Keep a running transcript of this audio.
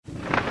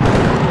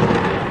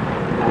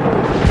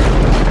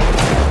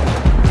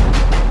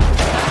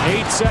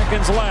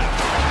seconds left.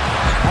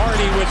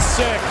 Hardy with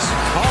 6.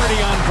 Hardy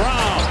on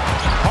Brown.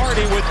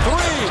 Hardy with 3.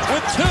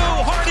 With 2.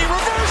 Hardy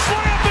reverse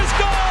layup is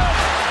good.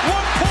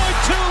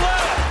 1.2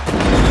 left.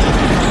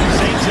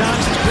 St.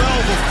 John's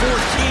 12 of 14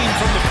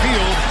 from the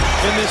field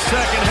in this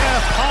second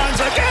half. Pons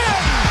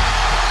again.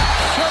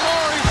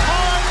 Shamori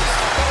Pons,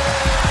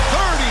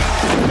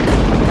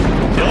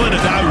 30. Dylan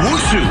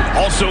Adaiwusu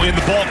also in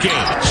the ball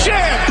game.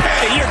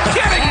 Champagnie, you're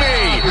kidding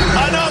me.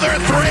 Another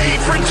 3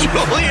 for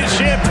Julian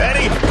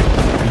Champagnie.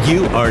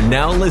 You are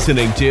now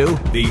listening to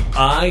the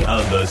Eye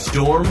of the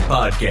Storm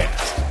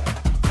podcast.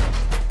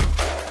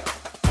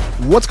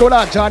 What's going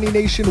on, Johnny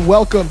Nation?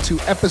 Welcome to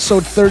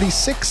episode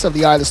 36 of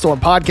the Eye of the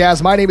Storm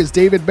podcast. My name is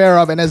David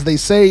Barov, and as they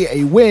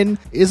say, a win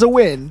is a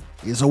win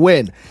is a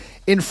win.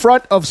 In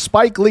front of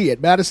Spike Lee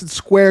at Madison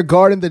Square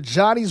Garden, the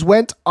Johnnies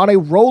went on a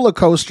roller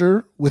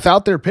coaster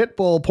without their pit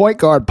bull point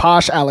guard,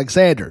 Posh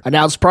Alexander.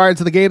 Announced prior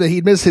to the game that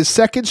he'd missed his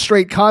second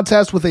straight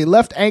contest with a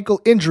left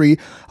ankle injury,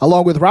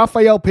 along with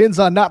Rafael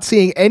Pinzon not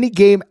seeing any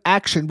game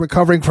action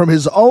recovering from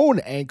his own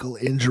ankle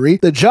injury.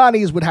 The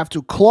Johnnies would have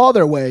to claw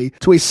their way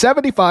to a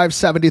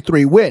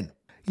 75-73 win.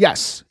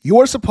 Yes, you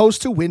are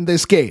supposed to win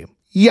this game.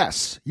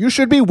 Yes, you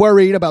should be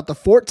worried about the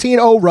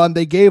 14-0 run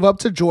they gave up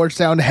to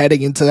Georgetown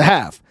heading into the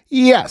half.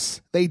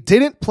 Yes, they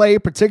didn't play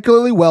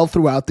particularly well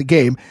throughout the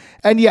game,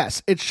 and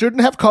yes, it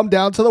shouldn't have come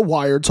down to the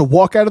wire to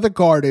walk out of the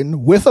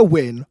Garden with a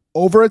win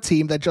over a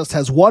team that just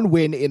has one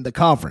win in the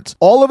conference.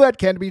 All of that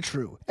can be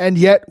true, and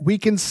yet we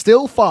can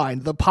still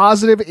find the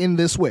positive in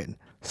this win.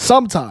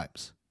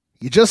 Sometimes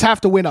you just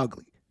have to win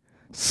ugly.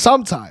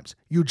 Sometimes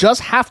you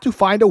just have to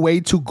find a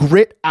way to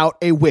grit out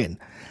a win.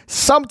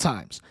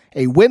 Sometimes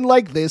a win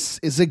like this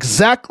is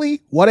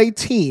exactly what a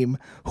team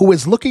who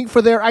is looking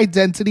for their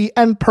identity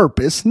and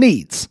purpose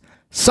needs.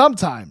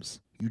 Sometimes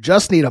you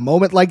just need a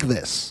moment like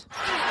this.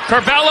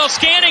 Curbelo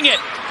scanning it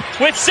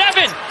with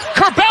 7.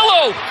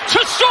 Curbelo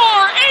to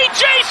Storr.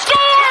 A.J.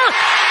 Storr.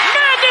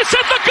 Madness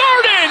at the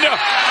Garden.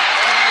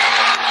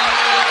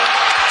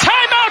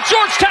 Timeout,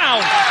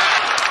 Georgetown.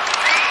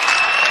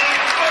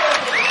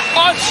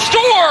 A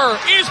Storr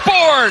is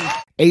born.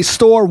 A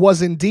Storr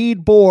was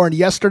indeed born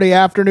yesterday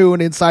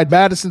afternoon inside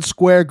Madison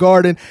Square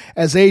Garden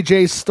as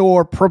A.J.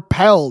 Storr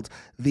propelled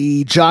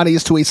the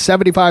Johnnies to a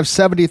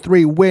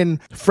 75-73 win.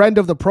 Friend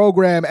of the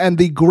program and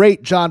the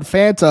great John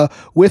Fanta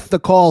with the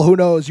call. Who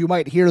knows, you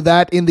might hear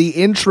that in the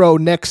intro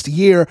next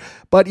year.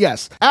 But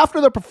yes,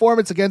 after the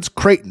performance against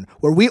Creighton,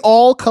 where we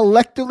all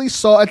collectively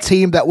saw a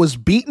team that was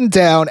beaten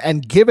down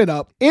and given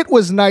up, it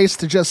was nice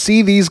to just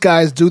see these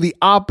guys do the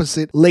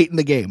opposite late in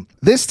the game.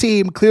 This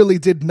team clearly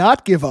did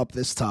not give up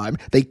this time.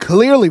 They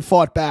clearly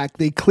fought back.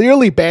 They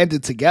clearly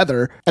banded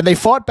together, and they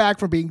fought back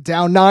from being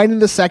down 9 in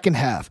the second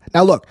half.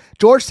 Now look,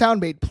 Georgetown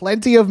made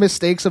plenty of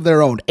mistakes of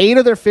their own. 8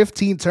 of their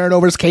 15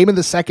 turnovers came in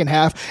the second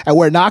half, and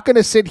we're not going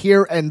to sit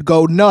here and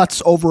go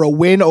nuts over a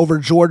win over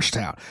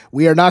Georgetown.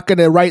 We are not going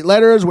to write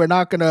letters. We're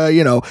not going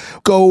to,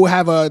 go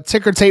have a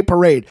ticker tape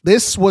parade.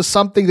 This was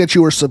something that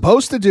you were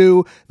supposed to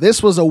do.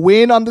 This was a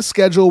win on the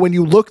schedule when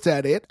you looked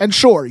at it. And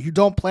sure, you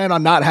don't plan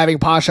on not having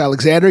Posh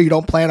Alexander. You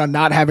don't plan on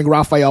not having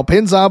Rafael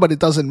Pinzon, but it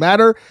doesn't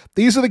matter.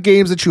 These are the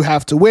games that you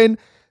have to win.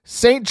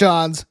 St.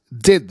 John's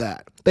did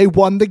that. They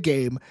won the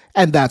game,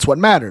 and that's what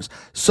matters.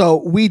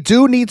 So we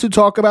do need to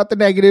talk about the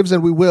negatives,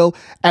 and we will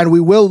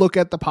look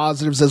at the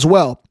positives as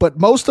well. But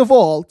most of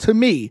all, to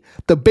me,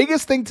 the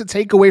biggest thing to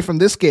take away from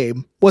this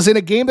game was in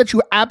a game that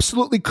you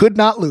absolutely could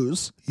not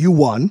lose, you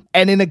won.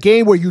 And in a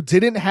game where you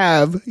didn't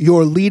have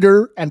your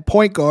leader and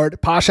point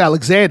guard, Posh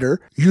Alexander,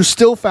 you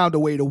still found a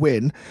way to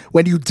win.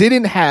 When you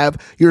didn't have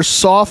your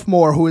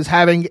sophomore who is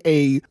having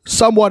a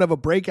somewhat of a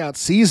breakout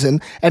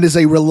season and is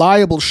a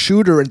reliable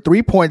shooter and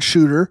three-point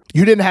shooter,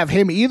 you didn't have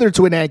him either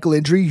to an ankle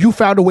injury. You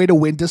found a way to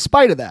win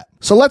despite of that.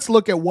 So let's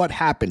look at what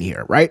happened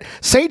here, right?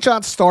 St.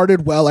 John's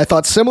started well. I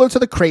thought similar to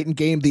the Creighton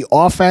game, the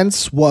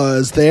offense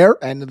was there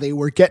and they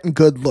were getting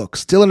good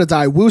looks. Dylan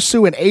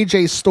Adaiwusu and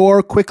A.J.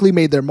 Storr quickly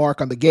made their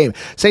mark on the game.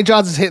 St.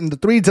 John's is hitting the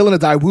 3. Dylan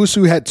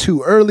Adaiwusu had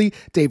 2 early.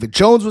 David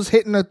Jones was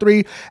hitting a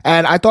 3.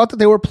 And I thought that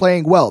they were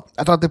playing well.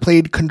 I thought they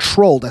played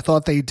controlled. I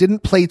thought they didn't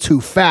play too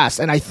fast.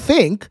 And I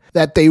think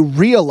that they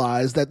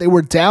realized that they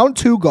were down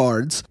 2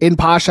 guards in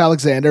Posh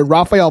Alexander and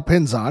Rafael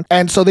Pinzon.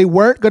 And so they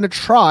weren't going to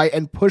try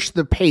and push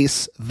the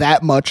pace that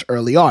much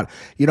early on.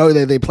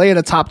 They play at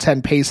a top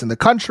 10 pace in the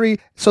country,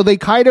 so they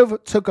kind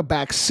of took a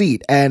back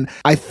seat. And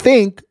I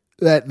think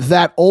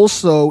that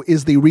also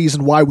is the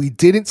reason why we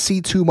didn't see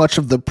too much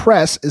of the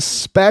press,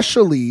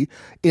 especially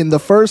in the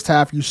first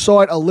half. You saw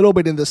it a little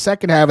bit in the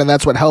second half, and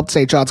that's what helped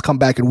St. John's come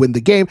back and win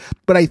the game.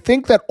 But I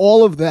think that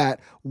all of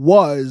that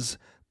was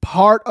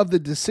part of the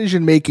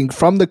decision-making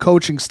from the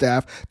coaching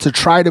staff to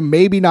try to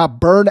maybe not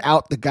burn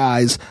out the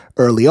guys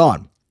early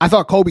on. I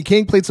thought Kobe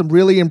King played some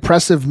really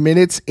impressive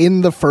minutes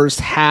in the first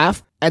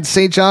half. and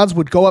St. John's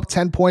would go up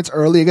 10 points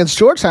early against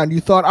Georgetown.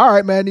 You thought, all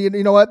right, man, you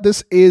know what?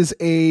 This is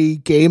a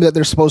game that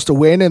they're supposed to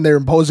win, and they're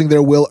imposing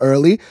their will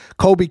early.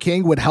 Kobe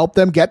King would help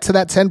them get to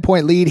that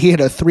 10-point lead. He hit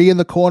a 3 in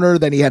the corner.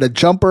 Then he had a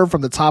jumper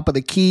from the top of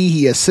the key.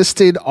 He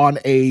assisted on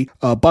a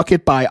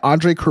bucket by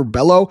Andre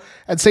Curbelo,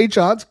 and St.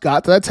 John's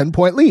got to that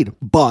 10-point lead.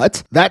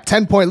 But that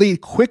 10-point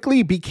lead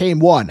quickly became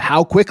one.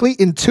 How quickly?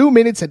 In 2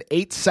 minutes and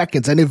 8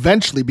 seconds. And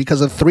eventually,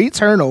 because of 3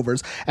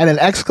 turnovers and an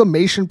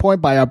exclamation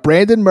point by a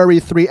Brandon Murray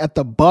 3 at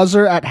the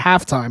buzzer at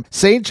halftime,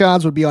 St.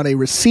 John's would be on a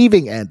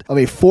receiving end of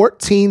a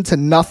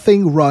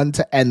 14-0 run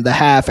to end the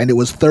half, and it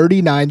was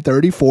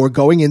 39-34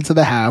 going into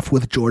the half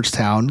with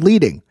Georgetown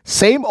leading.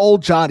 Same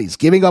old Johnnies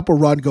giving up a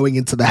run going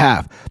into the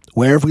half.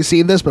 Where have we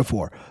seen this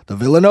before? The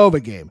Villanova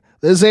game,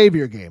 the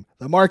Xavier game,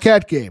 the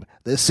Marquette game,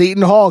 the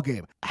Seton Hall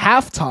game.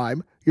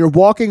 Halftime, you're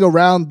walking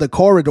around the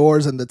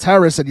corridors and the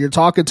terrace and you're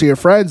talking to your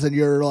friends and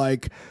you're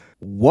like,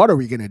 what are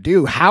we going to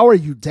do? How are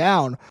you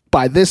down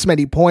by this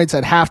many points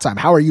at halftime?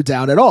 How are you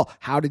down at all?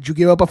 How did you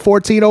give up a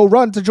 14-0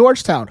 run to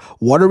Georgetown?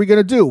 What are we going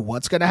to do?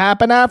 What's going to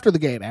happen after the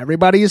game?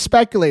 Everybody is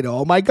speculating.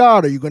 Oh my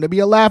God, are you going to be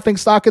a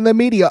laughingstock in the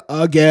media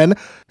again?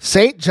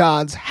 St.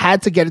 John's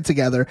had to get it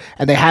together,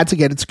 and they had to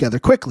get it together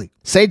quickly.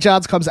 St.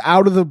 John's comes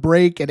out of the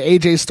break, and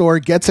A.J. Storr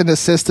gets an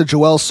assist to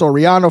Joel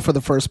Soriano for the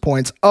first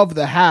points of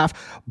the half,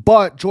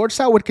 but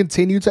Georgetown would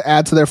continue to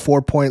add to their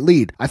 4-point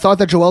lead. I thought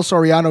that Joel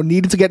Soriano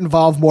needed to get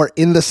involved more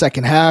in the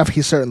second half.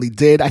 He certainly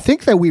did. I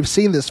think that we've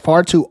seen this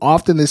far too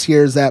often this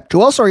year, is that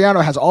Joel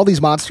Soriano has all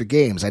these monster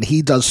games, and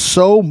he does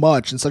so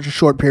much in such a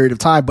short period of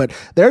time, but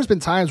there's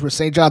been times where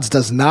St. John's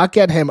does not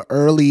get him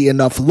early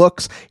enough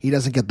looks. He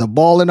doesn't get the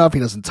ball enough. He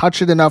doesn't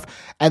touch it enough.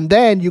 And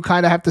then you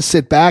kind of have to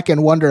sit back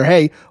and wonder,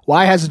 hey,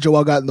 why hasn't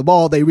Joel gotten the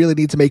ball? They really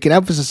need to make an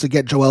emphasis to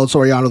get Joel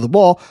Soriano the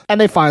ball,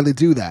 and they finally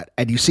do that,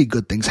 and you see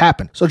good things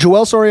happen. So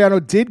Joel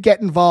Soriano did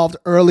get involved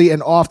early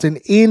and often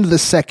in the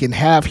second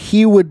half.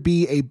 He would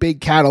be a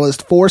big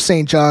catalyst for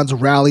St. John's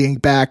rallying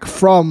back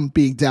from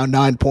being down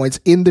 9 points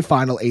in the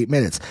final 8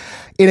 minutes.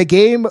 In a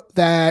game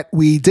that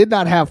we did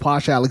not have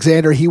Posh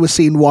Alexander, he was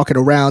seen walking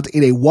around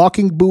in a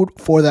walking boot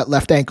for that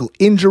left ankle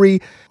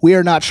injury. We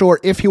are not sure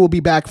if he will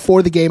be back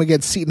for the game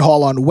against Seton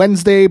Hall on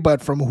Wednesday,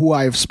 but from who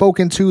I have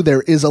spoken to,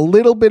 there is a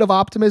little bit of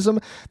optimism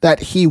that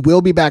he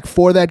will be back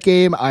for that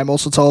game. I'm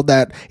also told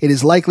that it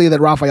is likely that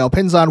Rafael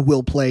Pinzon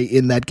will play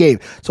in that game.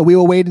 So we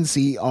will wait and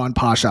see on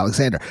Posh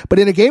Alexander. But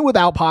in a game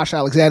without Posh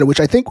Alexander, which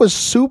I think was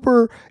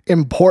super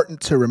important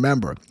to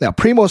remember. Now,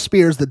 Primo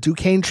Spears, the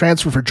Duquesne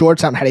transfer for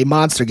Georgetown, had a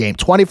monster game.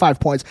 25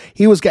 points.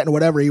 He was getting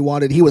whatever he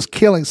wanted. He was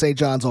killing St.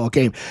 John's all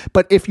game.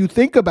 But if you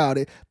think about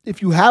it,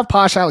 if you have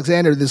Posh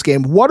Alexander in this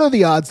game, what are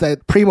the odds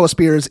that Primo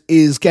Spears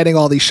is getting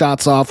all these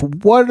shots off?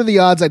 What are the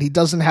odds that he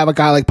doesn't have a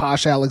guy like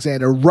Posh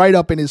Alexander right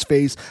up in his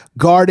face,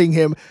 guarding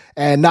him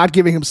and not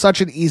giving him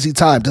such an easy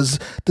time? Does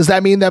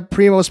that mean that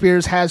Primo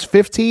Spears has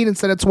 15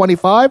 instead of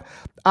 25?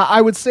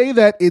 I would say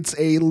that it's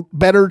a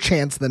better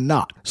chance than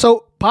not.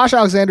 So Posh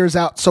Alexander is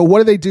out. So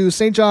what do?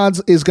 St.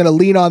 John's is going to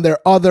lean on their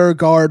other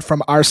guard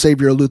from Our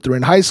Savior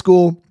Lutheran High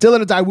School.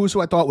 Dylan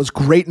Adaiwusu, I thought, was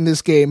great in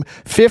this game.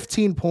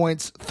 15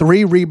 points,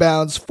 3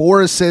 rebounds,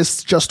 4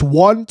 assists, just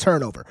 1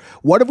 turnover.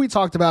 What have we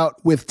talked about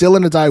with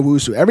Dylan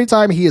Adaiwusu? Every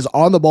time he is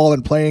on the ball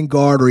and playing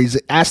guard, or he's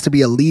asked to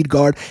be a lead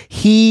guard,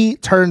 he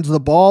turns the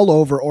ball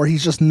over, or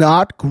he's just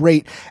not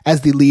great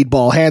as the lead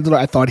ball handler.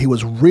 I thought he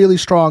was really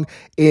strong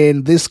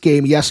in this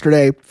game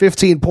yesterday.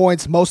 15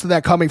 points, most of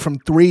that coming from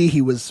 3.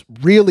 He was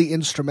really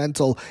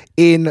instrumental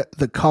in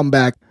the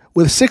comeback.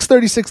 With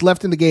 6:36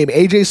 left in the game,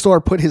 A.J.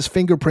 Storr put his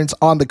fingerprints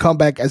on the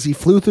comeback as he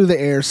flew through the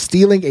air,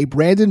 stealing a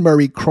Brandon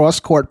Murray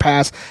cross-court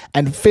pass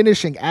and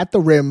finishing at the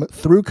rim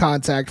through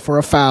contact for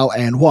a foul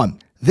and 1.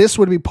 This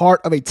would be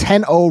part of a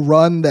 10-0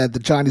 run that the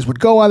Johnnies would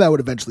go on that would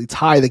eventually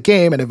tie the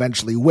game and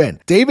eventually win.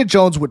 David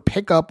Jones would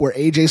pick up where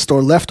A.J.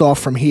 Storr left off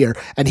from here,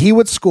 and he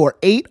would score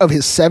 8 of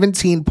his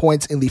 17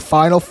 points in the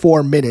final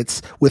 4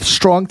 minutes with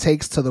strong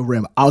takes to the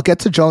rim. I'll get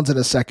to Jones in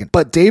a second,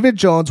 but David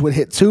Jones would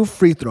hit 2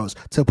 free throws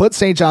to put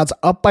St. John's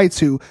up by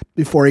 2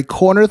 before a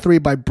corner 3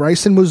 by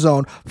Bryson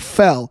Muzone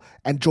fell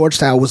and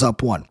Georgetown was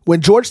up 1.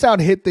 When Georgetown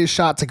hit this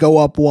shot to go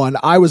up 1,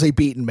 I was a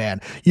beaten man.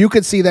 You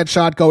could see that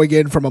shot going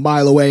in from a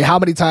mile away. How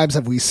many times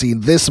have we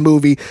seen this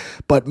movie?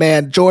 But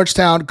man,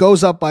 Georgetown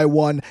goes up by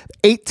 1,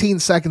 18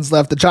 seconds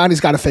left. The Johnnies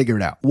got to figure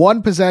it out.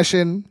 1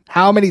 possession.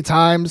 How many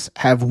times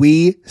have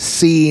we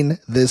seen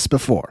this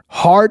before?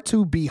 Hard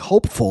to be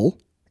hopeful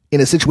in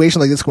a situation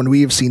like this when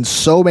we have seen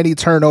so many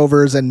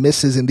turnovers and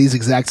misses in these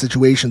exact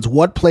situations.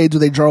 What play do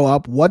they draw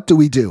up? What do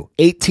we do?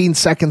 18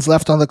 seconds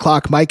left on the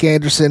clock. Mike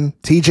Anderson,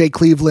 TJ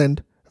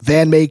Cleveland,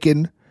 Van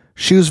Macon,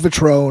 Shoes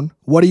Vitrone.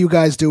 What are you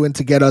guys doing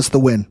to get us the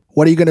win?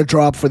 What are you going to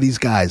draw up for these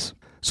guys?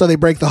 So they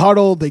break the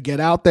huddle. They get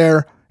out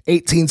there.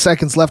 18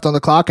 seconds left on the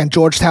clock, and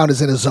Georgetown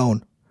is in a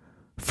zone.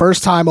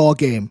 First time all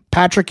game.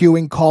 Patrick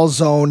Ewing calls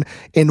zone,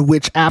 in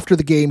which after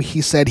the game he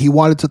said he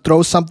wanted to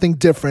throw something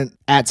different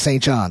at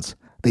St. John's.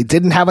 They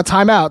didn't have a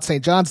timeout.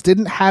 St. John's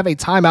didn't have a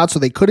timeout, so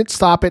they couldn't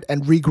stop it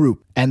and regroup.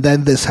 And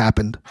then this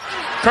happened.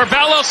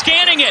 Curbelo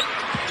scanning it.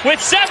 with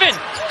 7.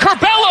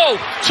 Curbelo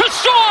to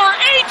Storr.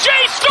 A.J.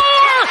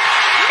 Storr.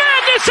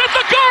 Madness at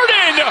the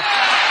Garden.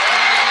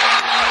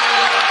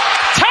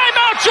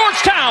 Timeout,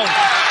 Georgetown.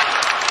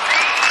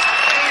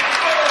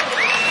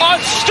 A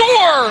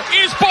Storr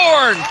is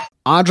born.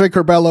 Andre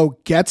Curbelo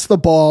gets the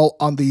ball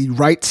on the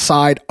right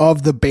side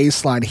of the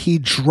baseline. He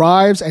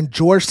drives, and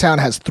Georgetown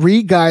has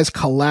 3 guys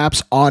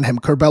collapse on him.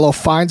 Curbelo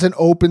finds an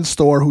open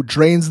Storr, who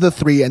drains the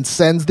 3 and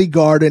sends the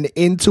Garden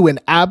into an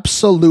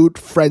absolute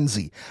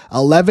frenzy.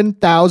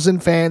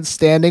 11,000 fans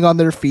standing on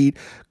their feet,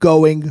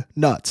 going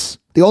nuts.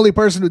 The only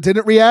person who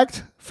didn't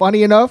react,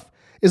 funny enough,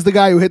 is the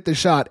guy who hit the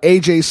shot,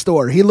 A.J.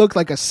 Storr. He looked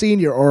like a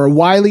senior or a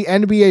wily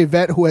NBA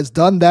vet who has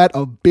done that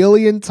a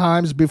billion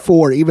times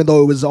before, even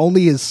though it was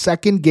only his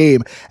second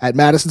game at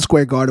Madison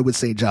Square Garden with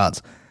St.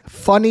 John's.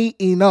 Funny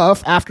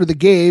enough, after the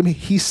game,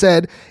 he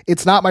said,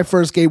 "It's not my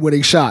first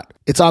game-winning shot.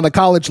 It's on the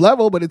college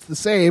level, but it's the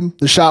same.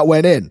 The shot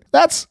went in."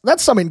 That's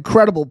some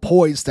incredible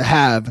poise to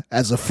have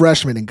as a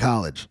freshman in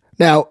college.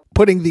 Now,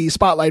 putting the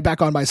spotlight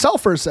back on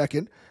myself for a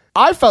second,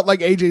 I felt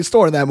like A.J.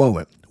 Storr in that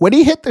moment. When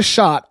he hit the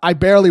shot, I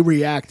barely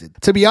reacted.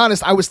 To be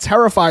honest, I was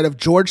terrified of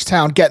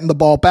Georgetown getting the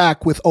ball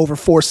back with over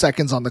 4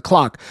 seconds on the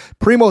clock.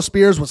 Primo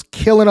Spears was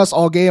killing us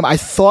all game. I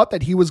thought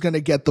that he was going to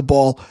get the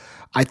ball.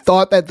 I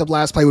thought that the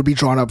last play would be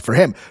drawn up for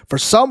him. For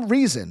some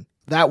reason,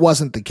 that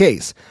wasn't the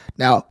case.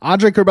 Now,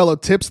 Andre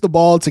Curbelo tips the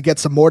ball to get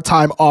some more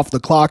time off the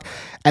clock,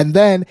 and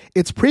then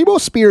it's Primo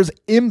Spears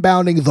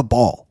inbounding the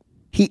ball.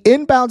 He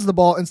inbounds the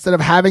ball instead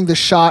of having the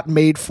shot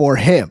made for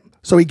him.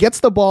 So he gets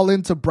the ball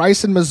into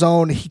Bryson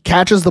Mazzone. He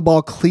catches the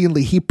ball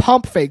cleanly. He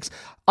pump fakes.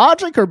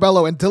 Andre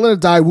Curbelo and Dylan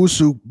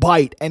Addae-Wusu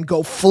bite and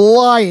go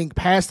flying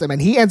past him, and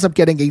he ends up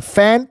getting a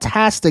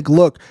fantastic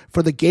look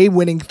for the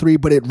game-winning 3,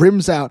 but it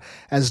rims out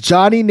as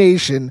Johnny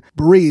Nation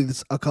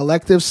breathes a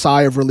collective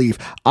sigh of relief.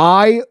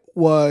 I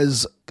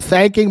was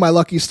thanking my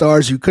lucky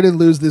stars. You couldn't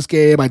lose this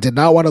game. I did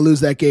not want to lose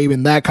that game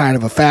in that kind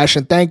of a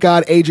fashion. Thank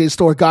God A.J.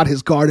 Storr got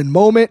his Garden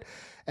moment.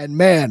 And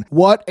man,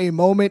 what a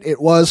moment it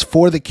was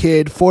for the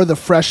kid, for the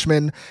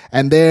freshman.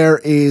 And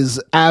there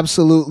is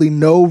absolutely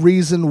no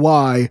reason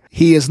why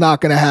he is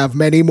not going to have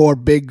many more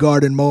big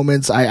Garden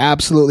moments. I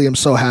absolutely am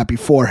so happy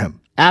for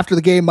him. After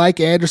the game, Mike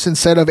Anderson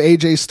said of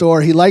A.J.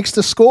 Storr, he likes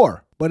to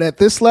score, but at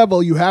this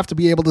level, you have to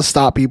be able to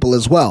stop people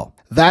as well.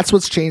 That's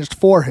what's changed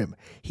for him.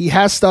 He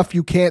has stuff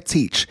you can't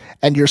teach,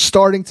 and you're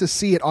starting to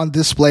see it on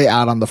display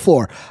out on the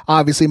floor.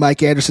 Obviously,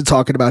 Mike Anderson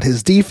talking about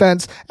his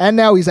defense, and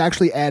now he's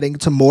actually adding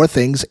to more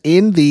things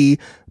in the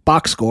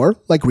box score,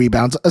 like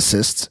rebounds,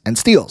 assists, and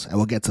steals, and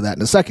we'll get to that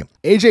in a second.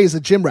 AJ is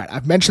a gym rat.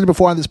 I've mentioned it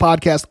before on this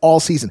podcast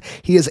all season.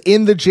 He is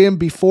in the gym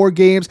before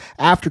games,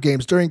 after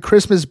games. During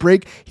Christmas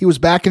break, he was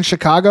back in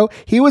Chicago.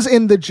 He was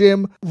in the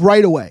gym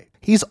right away.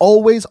 He's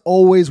always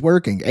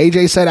working.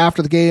 AJ said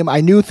after the game,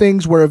 "I knew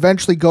things were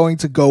eventually going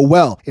to go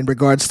well," in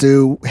regards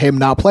to him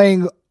not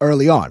playing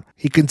early on.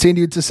 He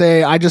continued to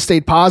say, "I just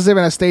stayed positive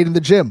and I stayed in the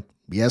gym."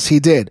 Yes,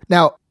 he did.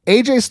 Now,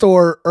 A.J.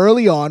 Storr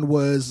early on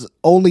was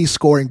only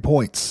scoring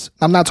points.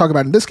 I'm not talking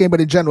about in this game, but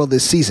in general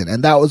this season.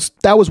 And that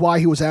was why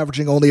he was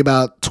averaging only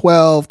about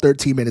 12,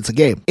 13 minutes a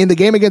game. In the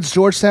game against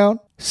Georgetown,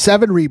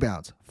 7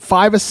 rebounds,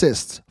 5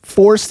 assists,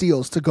 4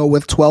 steals to go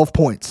with 12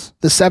 points.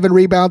 The 7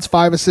 rebounds,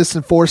 5 assists,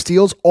 and 4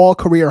 steals, all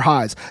career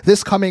highs.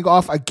 This coming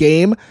off a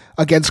game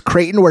against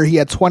Creighton where he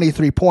had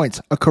 23 points,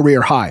 a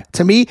career high.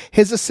 To me,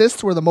 his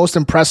assists were the most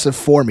impressive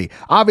for me.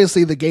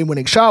 Obviously, the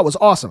game-winning shot was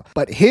awesome,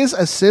 but his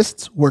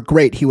assists were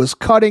great. He was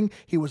cutting,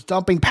 he was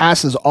dumping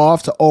passes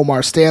off to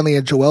Omar Stanley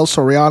and Joel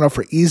Soriano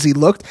for easy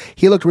look.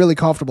 He looked really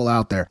comfortable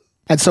out there.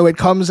 And so it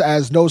comes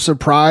as no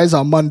surprise.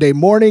 On Monday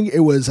morning,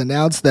 it was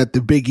announced that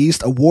the Big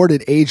East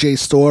awarded A.J.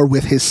 Storr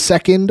with his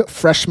second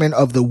Freshman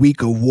of the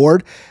Week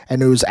award,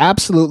 and it was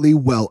absolutely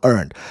well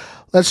earned.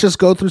 Let's just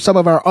go through some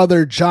of our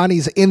other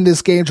Johnnies in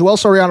this game. Joel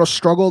Soriano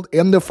struggled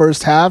in the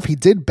first half. He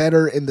did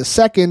better in the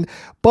second,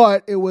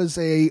 but it was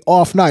a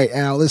off night.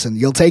 Now, listen,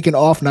 you'll take an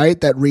off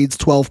night that reads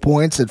 12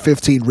 points and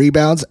 15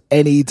 rebounds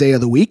any day of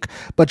the week.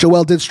 But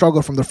Joel did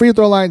struggle from the free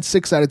throw line,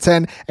 6 out of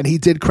 10, and he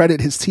did credit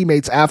his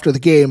teammates after the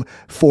game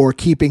for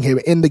keeping him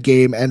in the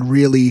game and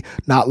really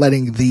not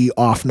letting the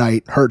off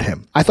night hurt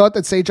him. I thought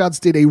that St. John's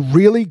did a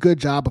really good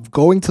job of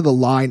going to the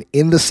line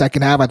in the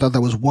second half. I thought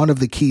that was one of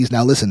the keys.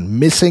 Now, listen,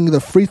 missing the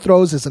free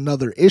throws is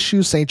another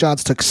issue. St.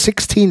 John's took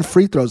 16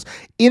 free throws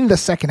in the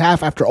second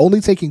half after only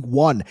taking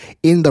 1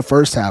 in the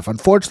first half.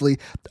 Unfortunately,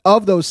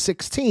 of those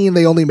 16,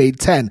 they only made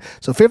 10.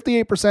 So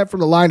 58% from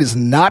the line is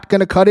not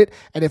going to cut it.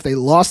 And if they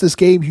lost this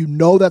game, you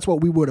know that's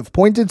what we would have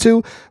pointed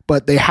to.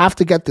 But they have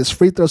to get this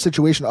free throw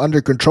situation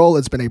under control.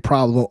 It's been a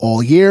problem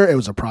all year. It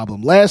was a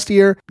problem last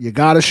year. You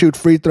got to shoot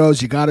free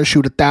throws. You got to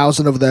shoot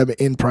 1,000 of them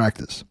in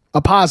practice. A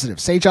positive,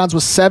 St. John's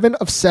was 7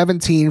 of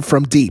 17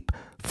 from deep.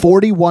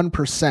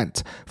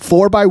 41%.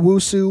 4 by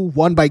Wusu,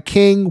 1 by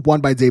King,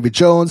 1 by David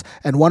Jones,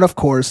 and 1, of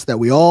course, that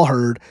we all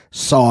heard,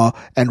 saw,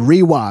 and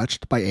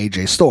rewatched by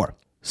A.J. Storr.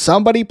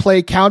 Somebody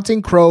play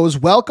Counting Crows.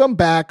 Welcome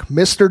back,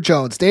 Mr.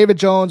 Jones. David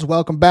Jones,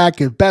 welcome back.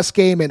 His best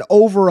game in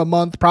over a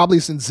month, probably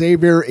since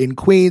Xavier in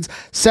Queens.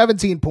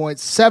 17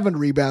 points, 7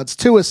 rebounds,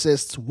 2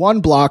 assists, 1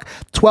 block.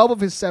 12 of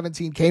his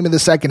 17 came in the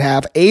second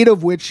half, 8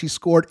 of which he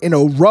scored in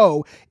a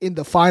row in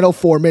the final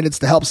 4 minutes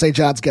to help St.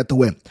 John's get the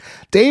win.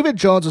 David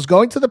Jones was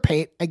going to the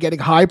paint and getting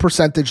high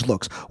percentage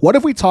looks. What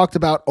have we talked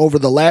about over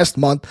the last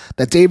month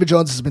that David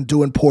Jones has been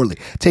doing poorly?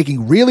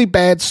 Taking really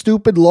bad,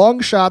 stupid,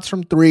 long shots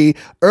from 3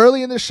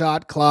 early in the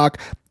shot clock.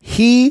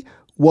 He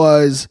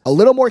was a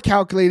little more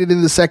calculated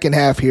in the second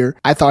half here.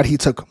 I thought he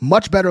took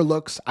much better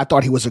looks. I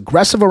thought he was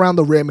aggressive around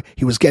the rim.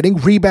 He was getting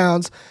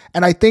rebounds.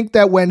 And I think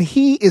that when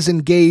he is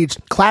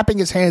engaged, clapping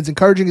his hands,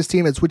 encouraging his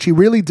teammates, which he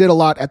really did a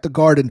lot at the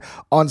Garden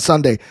on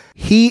Sunday,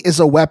 he is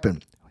a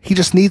weapon. He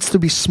just needs to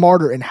be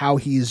smarter in how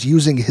he's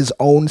using his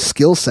own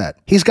skill set.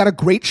 He's got a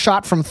great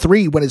shot from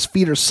 3 when his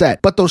feet are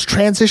set, but those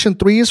transition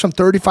threes from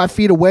 35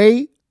 feet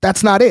away,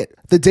 that's not it.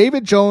 The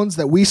David Jones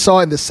that we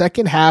saw in the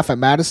second half at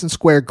Madison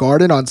Square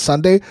Garden on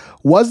Sunday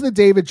was the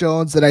David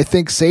Jones that I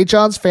think St.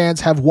 John's fans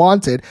have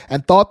wanted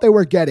and thought they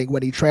were getting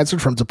when he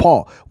transferred from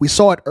DePaul. We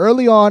saw it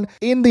early on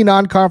in the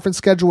non-conference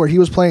schedule where he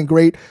was playing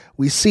great.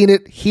 We've seen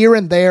it here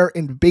and there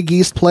in Big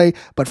East play,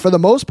 but for the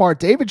most part,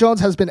 David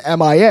Jones has been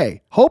MIA.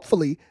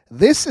 Hopefully,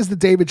 this is the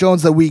David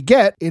Jones that we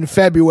get in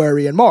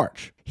February and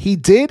March. He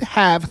did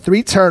have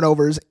 3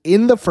 turnovers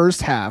in the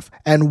first half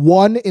and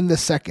 1 in the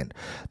second.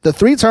 The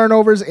 3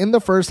 turnovers in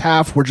the first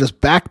half were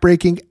just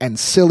backbreaking and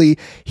silly.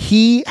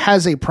 He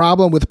has a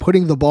problem with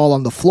putting the ball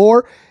on the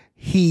floor.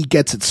 He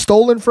gets it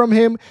stolen from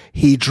him.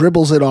 He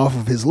dribbles it off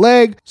of his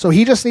leg. So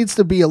he just needs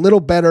to be a little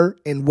better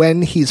in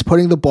when he's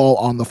putting the ball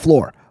on the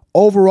floor.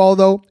 Overall,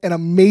 though, an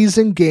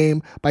amazing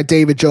game by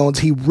David Jones.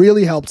 He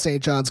really helped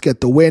St. John's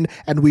get the win,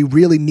 and we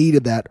really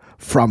needed that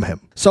from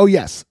him. So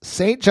yes,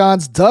 St.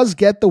 John's does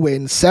get the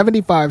win,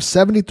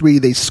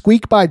 75-73. They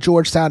squeak by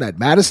Georgetown at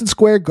Madison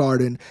Square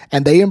Garden,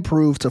 and they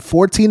improve to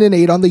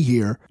 14-8 on the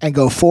year and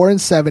go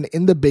 4-7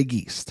 in the Big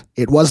East.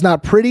 It was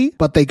not pretty,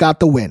 but they got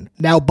the win.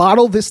 Now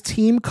bottle this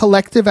team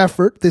collective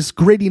effort, this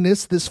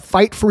grittiness, this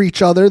fight for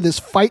each other, this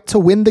fight to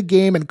win the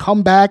game and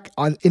come back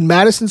in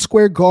Madison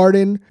Square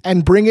Garden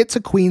and bring it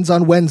to Queens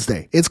on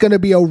Wednesday. It's going to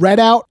be a red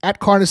out at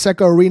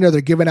Carnesecca Arena.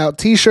 They're giving out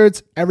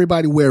t-shirts.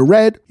 Everybody wear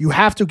red. You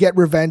have to get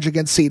revenge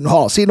against Seton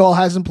Hall. Seton Hall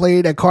hasn't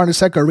played at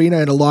Carnesecca Arena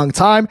in a long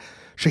time.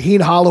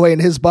 Shaheen Holloway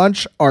and his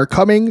bunch are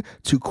coming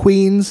to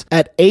Queens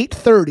at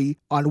 8:30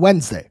 on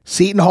Wednesday.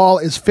 Seton Hall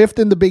is 5th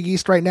in the Big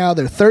East right now.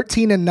 They're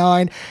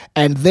 13-9,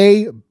 and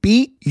they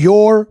beat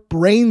your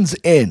brains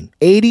in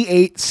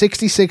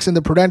 88-66 in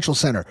the Prudential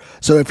Center.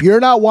 So if you're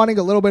not wanting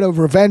a little bit of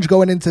revenge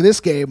going into this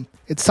game,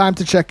 it's time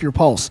to check your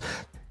pulse.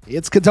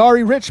 It's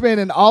Kadari Richmond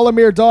and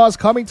Alamir Dawes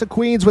coming to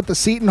Queens with the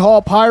Seton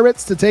Hall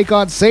Pirates to take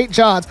on St.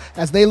 John's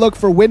as they look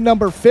for win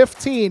number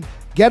 15.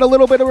 Get a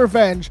little bit of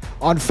revenge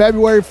on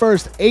February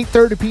 1st,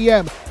 8:30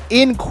 p.m.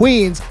 in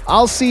Queens.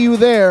 I'll see you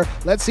there.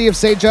 Let's see if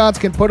St. John's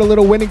can put a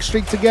little winning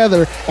streak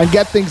together and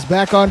get things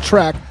back on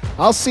track.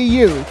 I'll see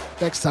you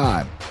next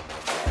time.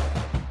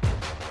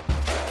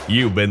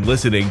 You've been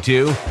listening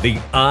to the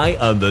Eye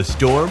on the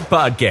Storm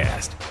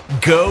podcast.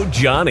 Go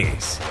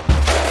Johnnies.